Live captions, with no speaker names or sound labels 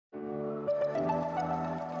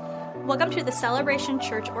Welcome to the Celebration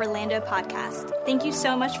Church Orlando podcast. Thank you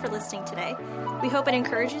so much for listening today. We hope it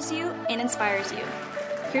encourages you and inspires you.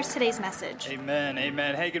 Here's today's message. Amen,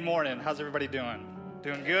 amen. Hey, good morning. How's everybody doing?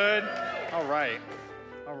 Doing good? All right.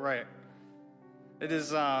 It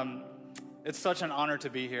is, it's such an honor to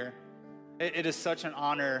be here. It is such an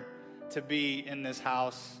honor to be in this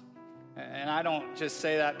house. And I don't just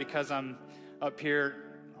say that because I'm up here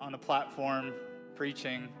on the platform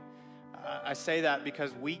preaching. I say that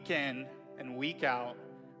because week in and week out,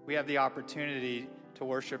 we have the opportunity to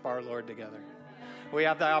worship our Lord together. We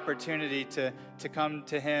have the opportunity to come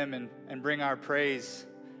to Him and bring our praise.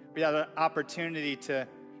 We have the opportunity to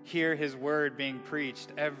hear His word being preached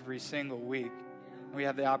every single week. We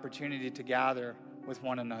have the opportunity to gather with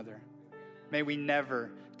one another. May we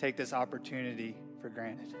never take this opportunity for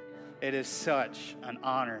granted. It is such an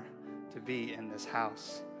honor to be in this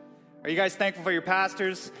house. Are you guys thankful for your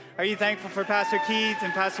pastors? Are you thankful for Pastor Keith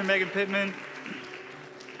and Pastor Megan Pittman?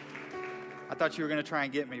 I thought you were going to try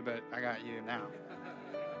and get me, but I got you now.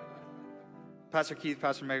 Pastor Keith,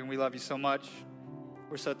 Pastor Megan, we love you so much.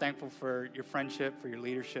 We're so thankful for your friendship, for your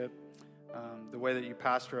leadership, the way that you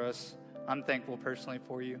pastor us. I'm thankful personally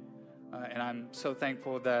for you, and I'm so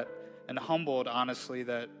thankful that, and humbled, honestly,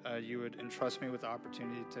 that you would entrust me with the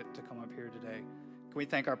opportunity to come up here today. Can we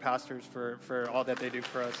thank our pastors for all that they do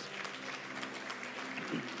for us?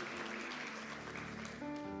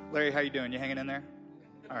 Larry, how you doing? You hanging in there?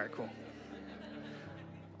 All right, cool.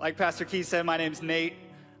 Like Pastor Keith said, my name's Nate.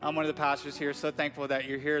 I'm one of the pastors here. So thankful that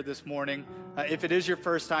you're here this morning. If it is your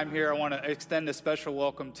first time here, I want to extend a special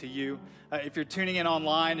welcome to you. If you're tuning in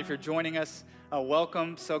online, if you're joining us,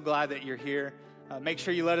 welcome. So glad that you're here. Make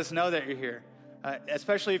sure you let us know that you're here,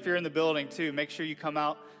 especially if you're in the building too. Make sure you come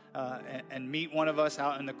out and meet one of us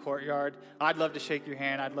out in the courtyard. I'd love to shake your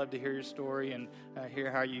hand. I'd love to hear your story and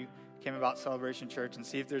hear how you came about Celebration Church and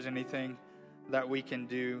see if there's anything that we can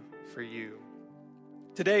do for you.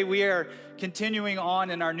 Today we are continuing on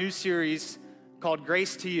in our new series called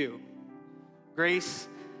Grace to You. Grace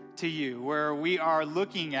to You, where we are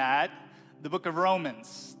looking at the book of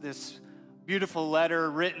Romans, this beautiful letter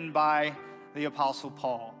written by the Apostle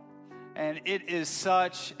Paul. And it is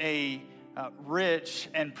such a rich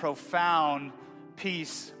and profound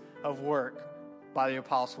piece of work by the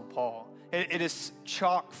Apostle Paul. It is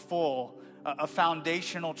chock full of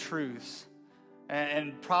foundational truths,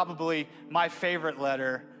 and probably my favorite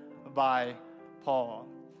letter by Paul.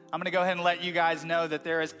 I'm going to go ahead and let you guys know that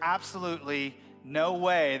there is absolutely no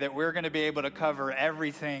way that we're going to be able to cover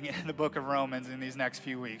everything in the book of Romans in these next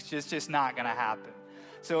few weeks. It's just not going to happen.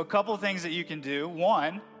 So a couple of things that you can do.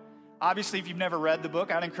 One, obviously, if you've never read the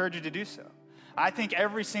book, I'd encourage you to do so. I think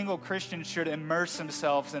every single Christian should immerse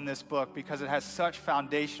themselves in this book because it has such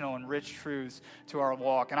foundational and rich truths to our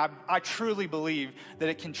walk. And I truly believe that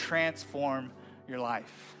it can transform your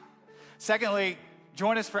life. Secondly,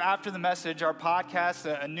 join us for After the Message, our podcast,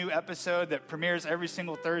 a new episode that premieres every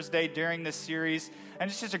single Thursday during this series. And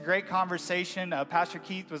it's just a great conversation. Pastor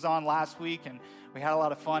Keith was on last week, and we had a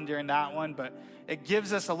lot of fun during that one. But it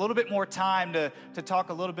gives us a little bit more time to talk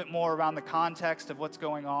a little bit more around the context of what's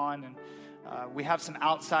going on. And we have some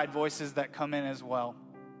outside voices that come in as well.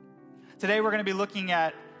 Today we're going to be looking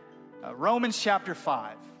at Romans chapter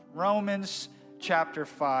 5. Romans chapter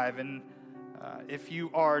 5. And if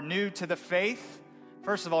you are new to the faith,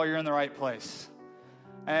 first of all, you're in the right place.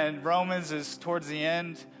 And Romans is towards the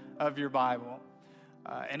end of your Bible.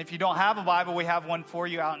 And if you don't have a Bible, we have one for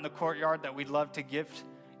you out in the courtyard that we'd love to gift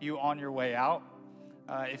you on your way out.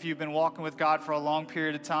 If you've been walking with God for a long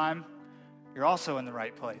period of time, you're also in the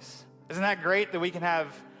right place. Isn't that great that we can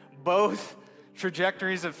have both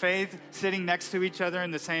trajectories of faith sitting next to each other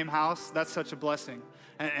in the same house? That's such a blessing,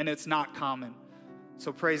 and it's not common.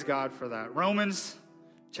 So praise God for that. Romans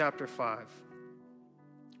chapter 5.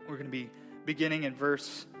 We're going to be beginning in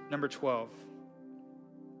verse number 12.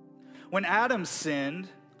 When Adam sinned,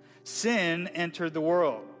 sin entered the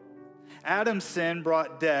world. Adam's sin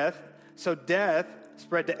brought death, so death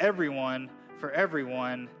spread to everyone, for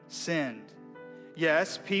everyone sinned.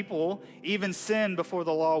 Yes, people even sinned before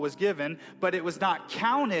the law was given, but it was not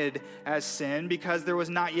counted as sin because there was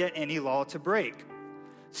not yet any law to break.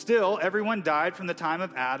 Still, everyone died from the time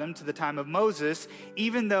of Adam to the time of Moses,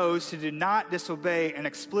 even those who did not disobey an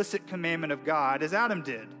explicit commandment of God as Adam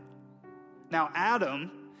did. Now,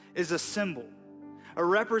 Adam is a symbol, a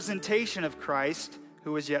representation of Christ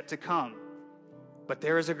who is yet to come. But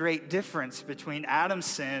there is a great difference between Adam's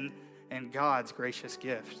sin and God's gracious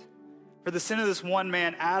gift. For the sin of this one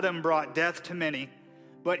man, Adam brought death to many,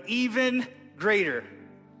 but even greater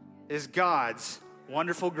is God's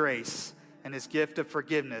wonderful grace and his gift of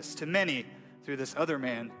forgiveness to many through this other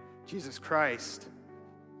man, Jesus Christ.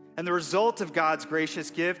 And the result of God's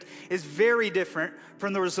gracious gift is very different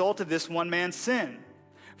from the result of this one man's sin.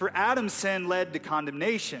 For Adam's sin led to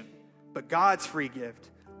condemnation, but God's free gift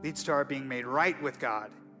leads to our being made right with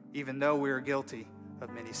God, even though we are guilty of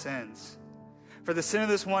many sins. For the sin of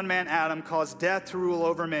this one man, Adam, caused death to rule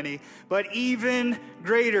over many, but even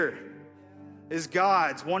greater is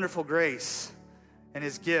God's wonderful grace and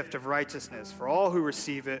his gift of righteousness. For all who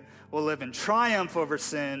receive it will live in triumph over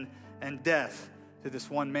sin and death through this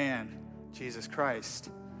one man, Jesus Christ.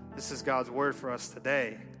 This is God's word for us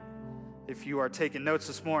today. If you are taking notes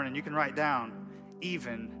this morning, you can write down,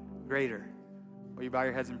 even greater. Will you bow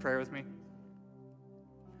your heads in prayer with me?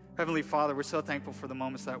 Heavenly Father, we're so thankful for the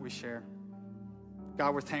moments that we share.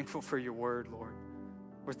 God, we're thankful for your word, Lord.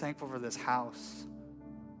 We're thankful for this house.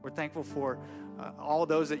 We're thankful for all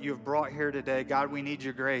those that you have brought here today. God, we need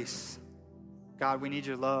your grace. God, we need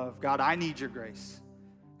your love. God, I need your grace.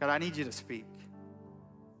 God, I need you to speak.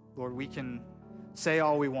 Lord, we can say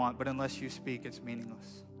all we want, but unless you speak, it's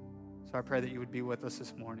meaningless. So I pray that you would be with us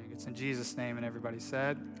this morning. It's in Jesus' name, and everybody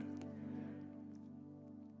said,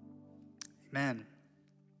 amen.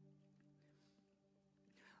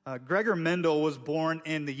 Gregor Mendel was born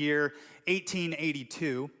in the year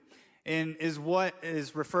 1882 and is what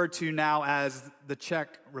is referred to now as the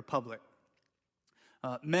Czech Republic.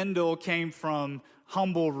 Mendel came from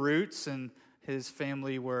humble roots, and his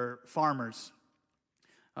family were farmers.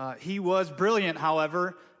 He was brilliant,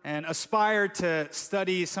 however, and aspired to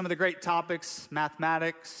study some of the great topics,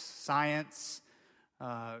 mathematics, science,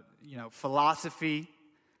 philosophy.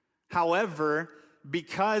 However,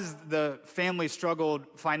 because the family struggled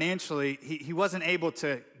financially, he wasn't able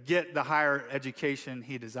to get the higher education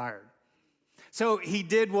he desired. So he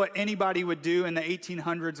did what anybody would do in the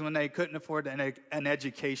 1800s when they couldn't afford an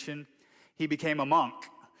education. He became a monk,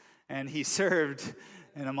 and he served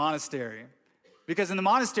in a monastery. Because in the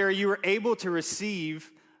monastery, you were able to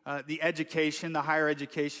receive the education, the higher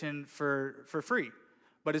education, for free.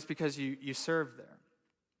 But it's because you served there.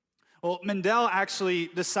 Well, Mendel actually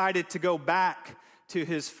decided to go back to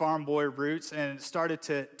his farm boy roots and started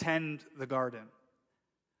to tend the garden.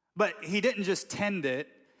 But he didn't just tend it,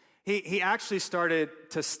 he actually started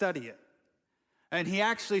to study it. And he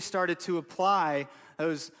actually started to apply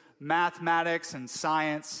those mathematics and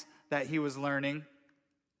science that he was learning.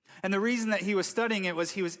 And the reason that he was studying it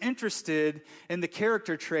was he was interested in the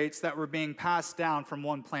character traits that were being passed down from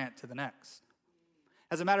one plant to the next.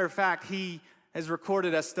 As a matter of fact, he is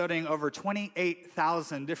recorded as studying over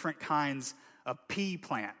 28,000 different kinds of pea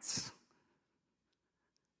plants.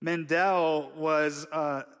 Mendel was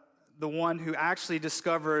the one who actually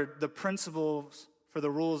discovered the principles for the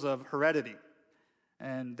rules of heredity,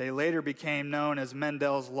 and they later became known as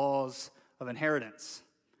Mendel's laws of inheritance.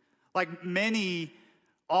 Like many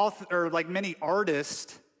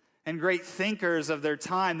artists and great thinkers of their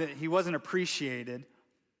time, that he wasn't appreciated,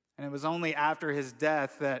 and it was only after his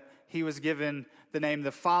death that he was given the name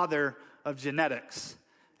the father of genetics,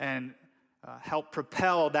 and helped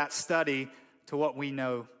propel that study to what we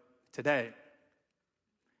know today.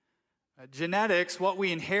 Genetics, what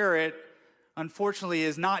we inherit, unfortunately,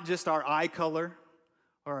 is not just our eye color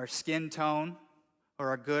or our skin tone or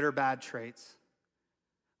our good or bad traits.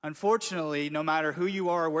 Unfortunately, no matter who you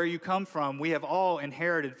are or where you come from, we have all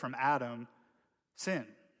inherited from Adam sin.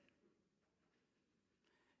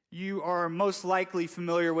 You are most likely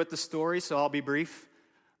familiar with the story, so I'll be brief.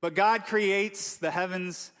 But God creates the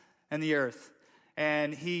heavens and the earth,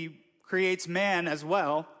 and he creates man as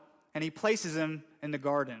well, and he places him in the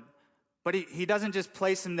garden. But he doesn't just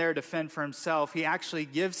place him there to fend for himself. He actually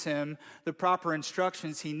gives him the proper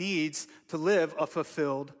instructions he needs to live a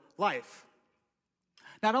fulfilled life.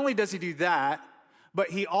 Not only does he do that,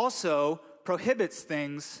 but he also prohibits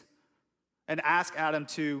things and asks Adam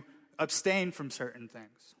to abstain from certain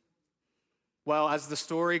things. Well, as the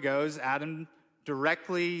story goes, Adam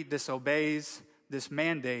directly disobeys this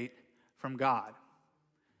mandate from God,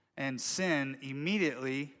 and sin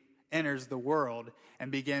immediately enters the world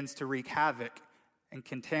and begins to wreak havoc and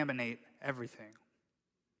contaminate everything.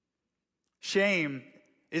 Shame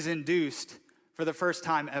is induced for the first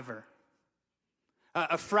time ever.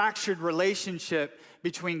 A fractured relationship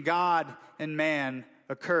between God and man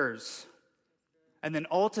occurs. And then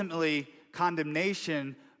ultimately,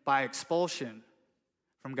 condemnation by expulsion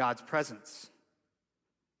from God's presence.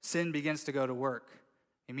 Sin begins to go to work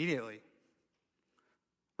immediately.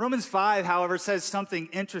 Romans 5, however, says something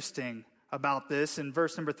interesting about this in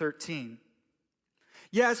verse number 13.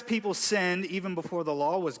 Yes, people sinned even before the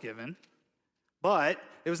law was given, but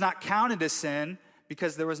it was not counted as sin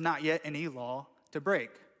because there was not yet any law to break.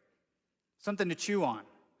 Something to chew on,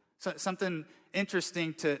 So, something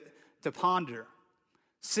interesting to ponder.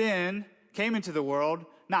 Sin came into the world,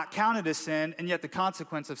 not counted as sin, and yet the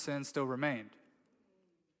consequence of sin still remained.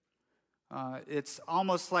 It's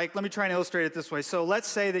almost like, let me try and illustrate it this way. So let's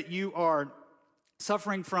say that you are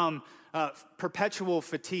suffering from perpetual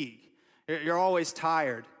fatigue. You're always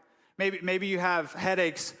tired. Maybe you have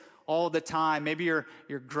headaches all the time. Maybe you're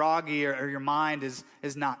groggy or your mind is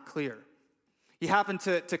not clear. You happen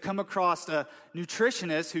to come across a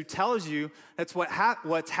nutritionist who tells you that's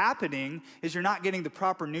what's happening is you're not getting the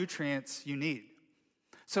proper nutrients you need.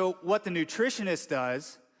 So what the nutritionist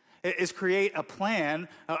does is create a plan,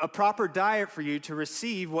 a proper diet for you to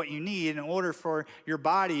receive what you need in order for your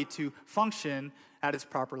body to function at its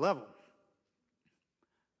proper level.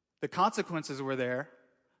 The consequences were there,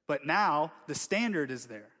 but now the standard is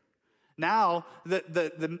there. Now,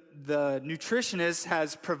 the nutritionist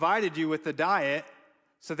has provided you with the diet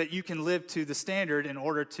so that you can live to the standard in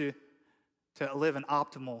order to live an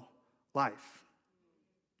optimal life.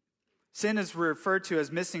 Sin is referred to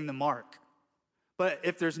as missing the mark. But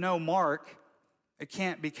if there's no mark, it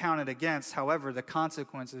can't be counted against. However, the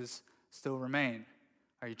consequences still remain.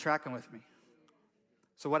 Are you tracking with me?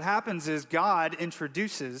 So what happens is God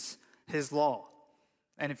introduces his law.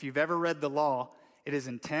 And if you've ever read the law, it is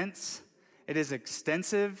intense, it is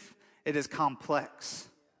extensive, it is complex,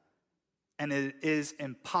 and it is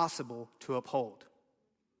impossible to uphold.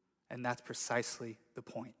 And that's precisely the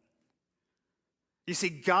point. You see,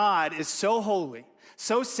 God is so holy,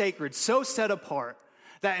 so sacred, so set apart,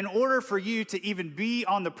 that in order for you to even be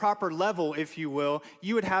on the proper level, if you will,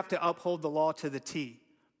 you would have to uphold the law to the T,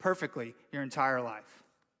 perfectly, your entire life.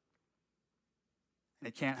 And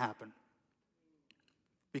it can't happen.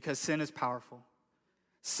 Because sin is powerful.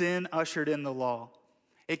 Sin ushered in the law.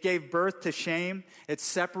 It gave birth to shame, it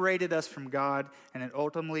separated us from God, and it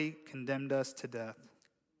ultimately condemned us to death.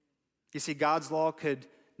 You see, God's law could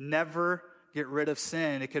never get rid of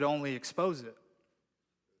sin, it could only expose it.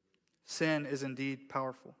 Sin is indeed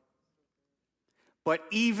powerful. But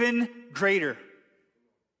even greater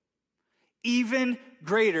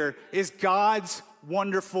is God's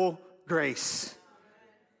wonderful grace.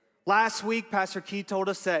 Last week, Pastor Key told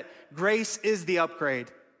us that grace is the upgrade,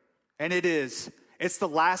 and it is. It's the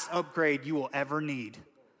last upgrade you will ever need.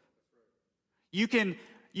 You can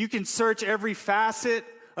search every facet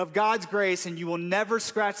of God's grace, and you will never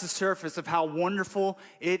scratch the surface of how wonderful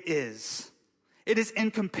it is. It is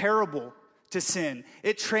incomparable to sin.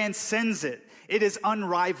 It transcends it. It is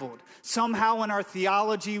unrivaled. Somehow in our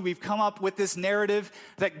theology, we've come up with this narrative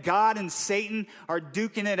that God and Satan are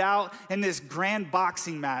duking it out in this grand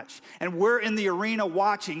boxing match. And we're in the arena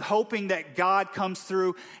watching, hoping that God comes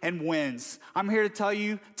through and wins. I'm here to tell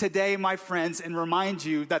you today, my friends, and remind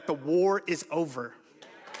you that the war is over.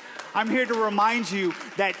 I'm here to remind you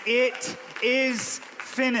that it is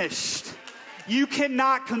finished. You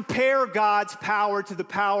cannot compare God's power to the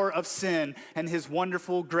power of sin, and his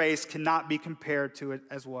wonderful grace cannot be compared to it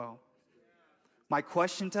as well. My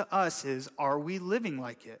question to us is, are we living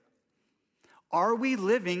like it? Are we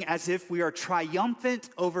living as if we are triumphant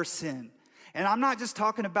over sin? And I'm not just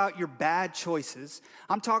talking about your bad choices.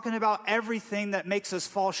 I'm talking about everything that makes us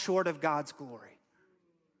fall short of God's glory.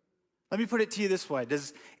 Let me put it to you this way.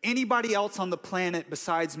 Does anybody else on the planet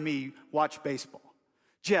besides me watch baseball?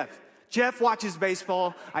 Jeff watches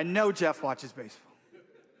baseball. I know Jeff watches baseball.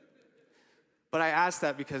 But I ask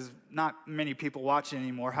that because not many people watch it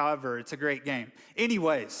anymore. However, it's a great game.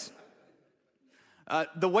 Anyways,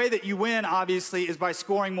 the way that you win, obviously, is by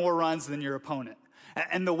scoring more runs than your opponent.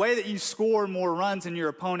 And the way that you score more runs than your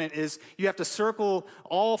opponent is you have to circle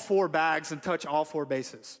all 4 bags and touch all 4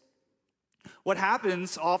 bases. What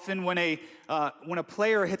happens often when a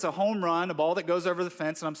player hits a home run, a ball that goes over the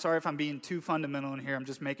fence, and I'm sorry if I'm being too fundamental in here, I'm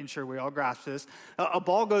just making sure we all grasp this. A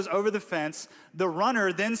ball goes over the fence, the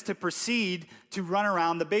runner then's to proceed to run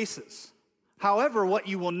around the bases. However, what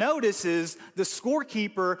you will notice is the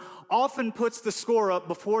scorekeeper often puts the score up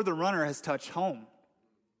before the runner has touched home.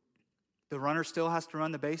 The runner still has to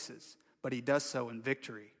run the bases, but he does so in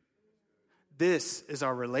victory. This is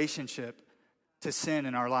our relationship to sin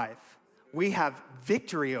in our life. We have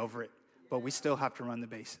victory over it, but we still have to run the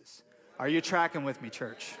bases. Are you tracking with me,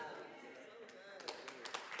 church?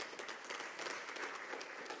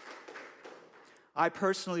 I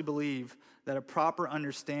personally believe that a proper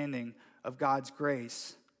understanding of God's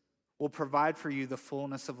grace will provide for you the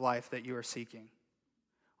fullness of life that you are seeking.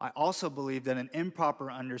 I also believe that an improper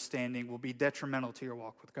understanding will be detrimental to your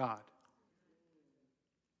walk with God.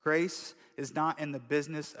 Grace is not in the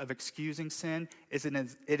business of excusing sin,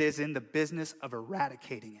 it is in the business of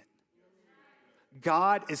eradicating it.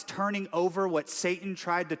 God is turning over what Satan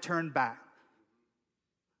tried to turn back.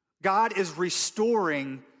 God is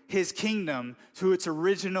restoring his kingdom to its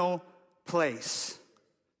original place.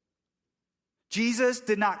 Jesus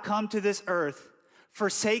did not come to this earth,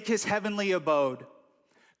 forsake his heavenly abode,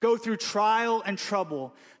 go through trial and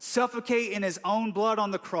trouble, suffocate in his own blood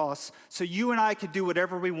on the cross so you and I could do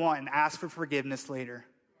whatever we want and ask for forgiveness later.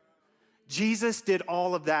 Jesus did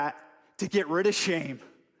all of that to get rid of shame.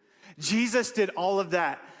 Jesus did all of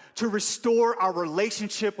that to restore our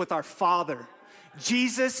relationship with our Father.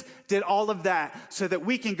 Jesus did all of that so that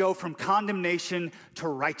we can go from condemnation to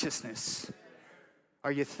righteousness.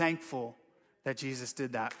 Are you thankful that Jesus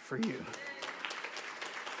did that for you?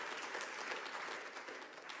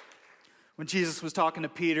 When Jesus was talking to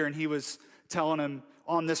Peter and he was telling him,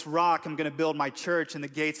 on this rock I'm going to build my church and the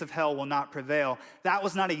gates of hell will not prevail, that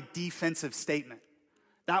was not a defensive statement.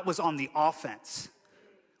 That was on the offense.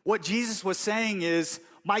 What Jesus was saying is,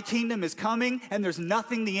 my kingdom is coming and there's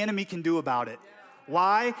nothing the enemy can do about it.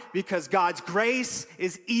 Why? Because God's grace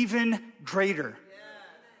is even greater.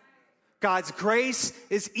 God's grace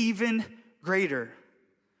is even greater.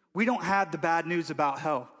 We don't have the bad news about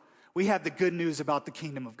hell. We have the good news about the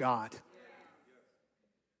kingdom of God.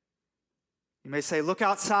 You may say, look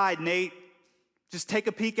outside, Nate. Just take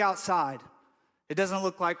a peek outside. It doesn't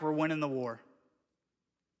look like we're winning the war.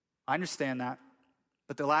 I understand that.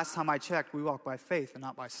 But the last time I checked, we walk by faith and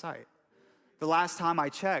not by sight. The last time I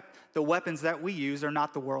checked, the weapons that we use are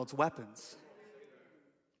not the world's weapons.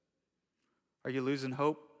 Are you losing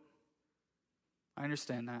hope? I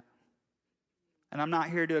understand that. And I'm not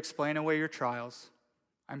here to explain away your trials.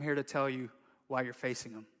 I'm here to tell you why you're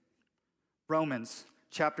facing them. Romans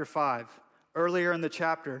chapter 5, earlier in the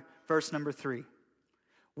chapter, verse number 3.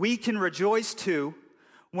 We can rejoice too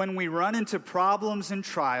when we run into problems and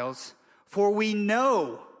trials, for we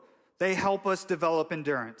know they help us develop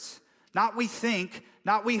endurance. Not we think,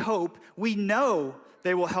 not we hope, we know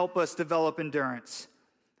they will help us develop endurance.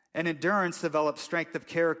 And endurance develops strength of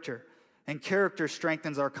character, and character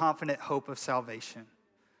strengthens our confident hope of salvation.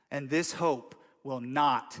 And this hope will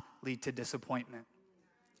not lead to disappointment.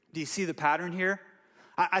 Do you see the pattern here?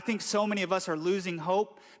 I think so many of us are losing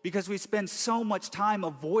hope because we spend so much time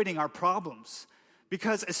avoiding our problems.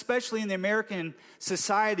 Because especially in the American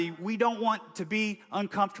society, we don't want to be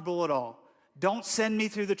uncomfortable at all. Don't send me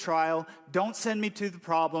through the trial. Don't send me to the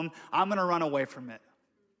problem. I'm going to run away from it.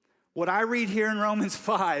 What I read here in Romans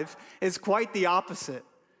 5 is quite the opposite.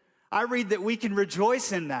 I read that we can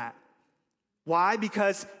rejoice in that. Why?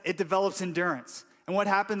 Because it develops endurance. And what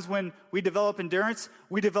happens when we develop endurance?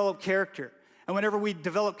 We develop character. And whenever we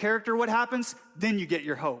develop character, what happens? Then you get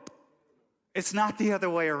your hope. It's not the other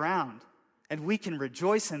way around. And we can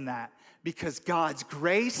rejoice in that because God's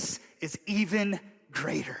grace is even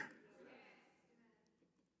greater.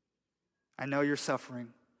 I know you're suffering.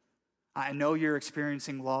 I know you're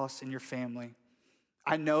experiencing loss in your family.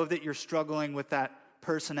 I know that you're struggling with that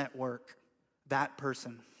person at work, that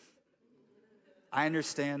person. I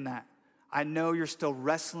understand that. I know you're still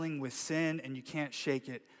wrestling with sin and you can't shake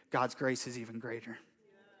it. God's grace is even greater.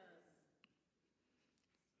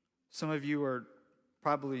 Some of you are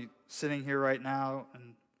probably sitting here right now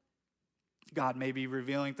and God may be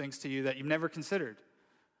revealing things to you that you've never considered.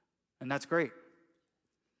 And that's great.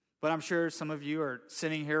 But I'm sure some of you are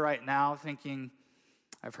sitting here right now thinking,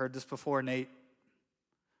 I've heard this before, Nate.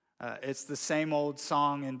 It's the same old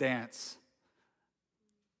song and dance.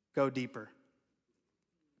 Go deeper.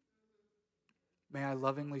 May I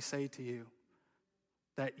lovingly say to you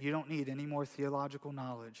that you don't need any more theological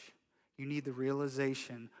knowledge. You need the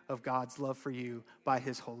realization of God's love for you by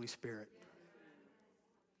his Holy Spirit.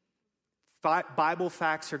 Bible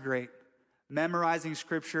facts are great. Memorizing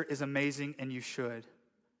scripture is amazing, and you should.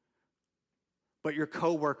 But your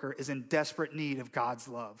coworker is in desperate need of God's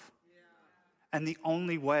love. And the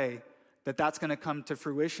only way that that's going to come to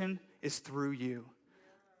fruition is through you.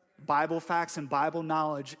 Bible facts and Bible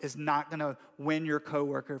knowledge is not going to win your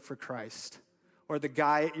coworker for Christ or the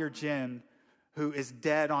guy at your gym who is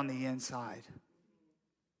dead on the inside.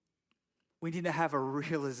 We need to have a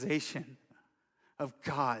realization of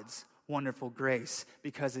God's wonderful grace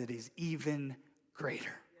because it is even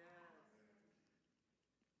greater.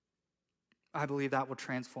 I believe that will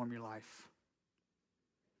transform your life.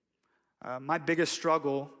 My biggest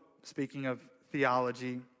struggle, speaking of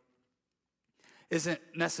theology, isn't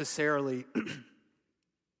necessarily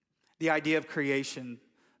the idea of creation,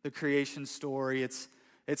 the creation story. It's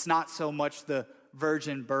not so much the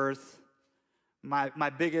virgin birth. My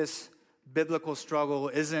biggest biblical struggle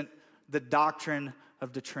isn't the doctrine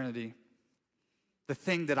of the Trinity. The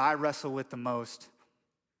thing that I wrestle with the most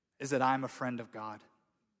is that I'm a friend of God.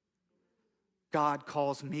 God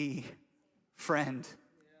calls me friend.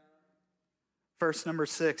 Verse number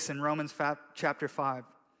 6 in Romans chapter 5.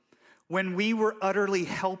 When we were utterly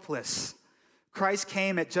helpless, Christ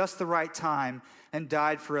came at just the right time and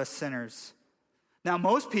died for us sinners. Now,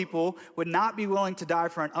 most people would not be willing to die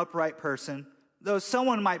for an upright person, though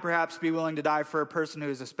someone might perhaps be willing to die for a person who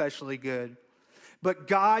is especially good. But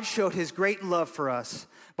God showed his great love for us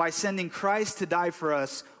by sending Christ to die for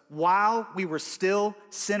us while we were still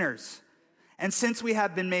sinners. And since we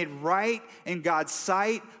have been made right in God's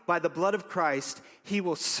sight by the blood of Christ, he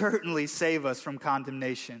will certainly save us from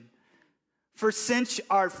condemnation. For since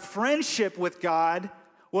our friendship with God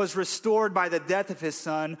was restored by the death of his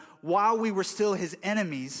Son while we were still his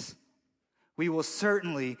enemies, we will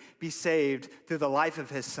certainly be saved through the life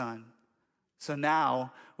of his Son. So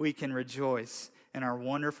now we can rejoice in our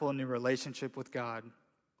wonderful new relationship with God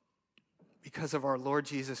because of our Lord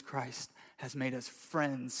Jesus Christ has made us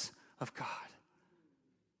friends of God.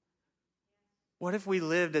 What if we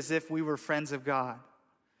lived as if we were friends of God?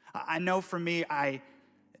 I know for me,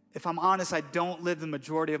 if I'm honest, I don't live the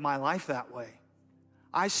majority of my life that way.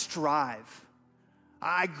 I strive.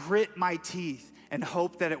 I grit my teeth and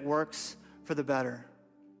hope that it works for the better.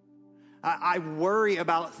 I worry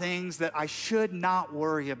about things that I should not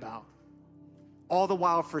worry about, all the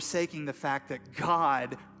while forsaking the fact that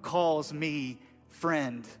God calls me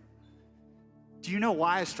friend. Do you know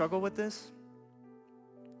why I struggle with this?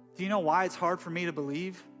 Do you know why it's hard for me to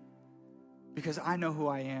believe? Because I know who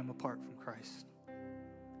I am apart from Christ.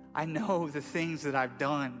 I know the things that I've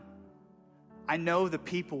done. I know the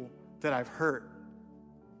people that I've hurt.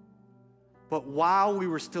 But while we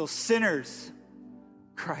were still sinners,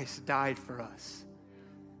 Christ died for us.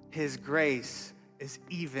 His grace is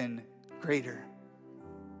even greater.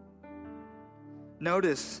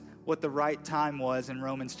 Notice what the right time was in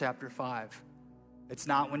Romans chapter 5. It's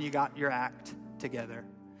not when you got your act together.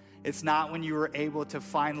 It's not when you were able to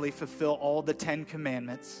finally fulfill all the 10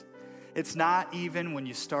 commandments. It's not even when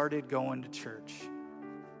you started going to church.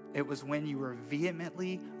 It was when you were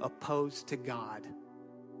vehemently opposed to God.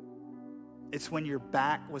 It's when your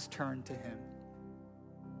back was turned to him.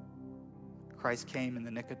 Christ came in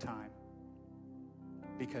the nick of time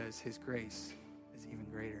because his grace is even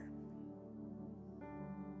greater.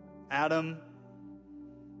 Adam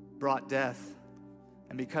brought death,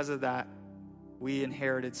 and because of that, we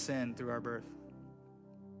inherited sin through our birth.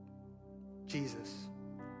 Jesus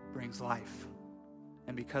brings life,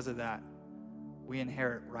 and because of that, we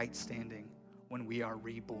inherit right standing when we are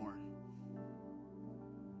reborn.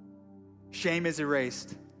 Shame is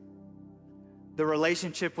erased. The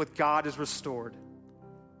relationship with God is restored.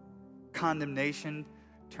 Condemnation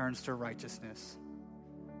turns to righteousness,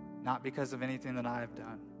 not because of anything that I have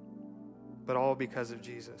done, but all because of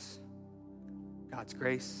Jesus. God's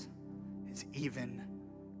grace is even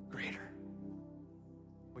greater.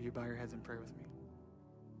 Will you bow your heads and pray with me?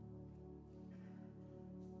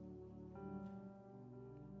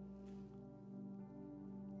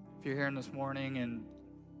 If you're here this morning and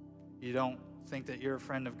you don't think that you're a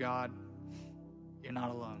friend of God, you're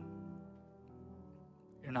not alone.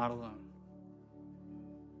 You're not alone.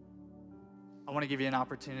 I want to give you an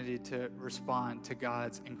opportunity to respond to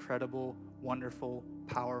God's incredible, wonderful,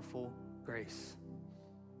 powerful grace.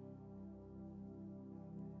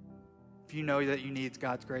 If you know that you need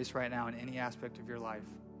God's grace right now in any aspect of your life,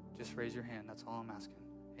 just raise your hand. That's all I'm asking.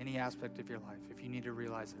 Any aspect of your life, if you need to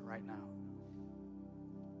realize it right now.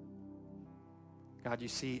 God, you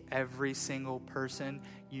see every single person.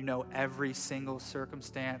 You know every single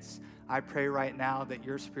circumstance. I pray right now that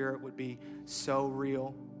your spirit would be so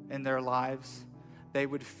real in their lives. They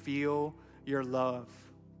would feel your love.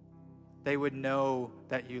 They would know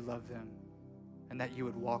that you love them and that you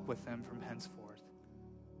would walk with them from henceforth.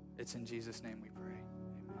 It's in Jesus' name we pray.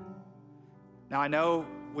 Amen. Now, I know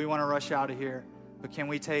we want to rush out of here, but can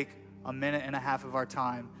we take a minute and a half of our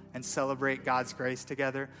time and celebrate God's grace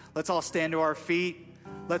together? Let's all stand to our feet.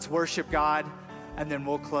 Let's worship God, and then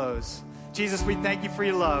we'll close. Jesus, we thank you for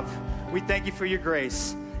your love. We thank you for your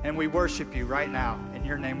grace, and we worship you right now. In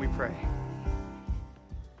your name we pray.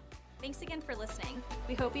 Thanks again for listening.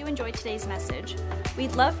 We hope you enjoyed today's message.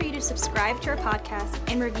 We'd love for you to subscribe to our podcast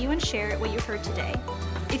and review and share what you heard today.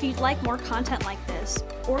 If you'd like more content like this,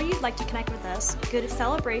 or you'd like to connect with us, go to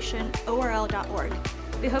celebrationorl.org.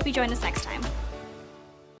 We hope you join us next time.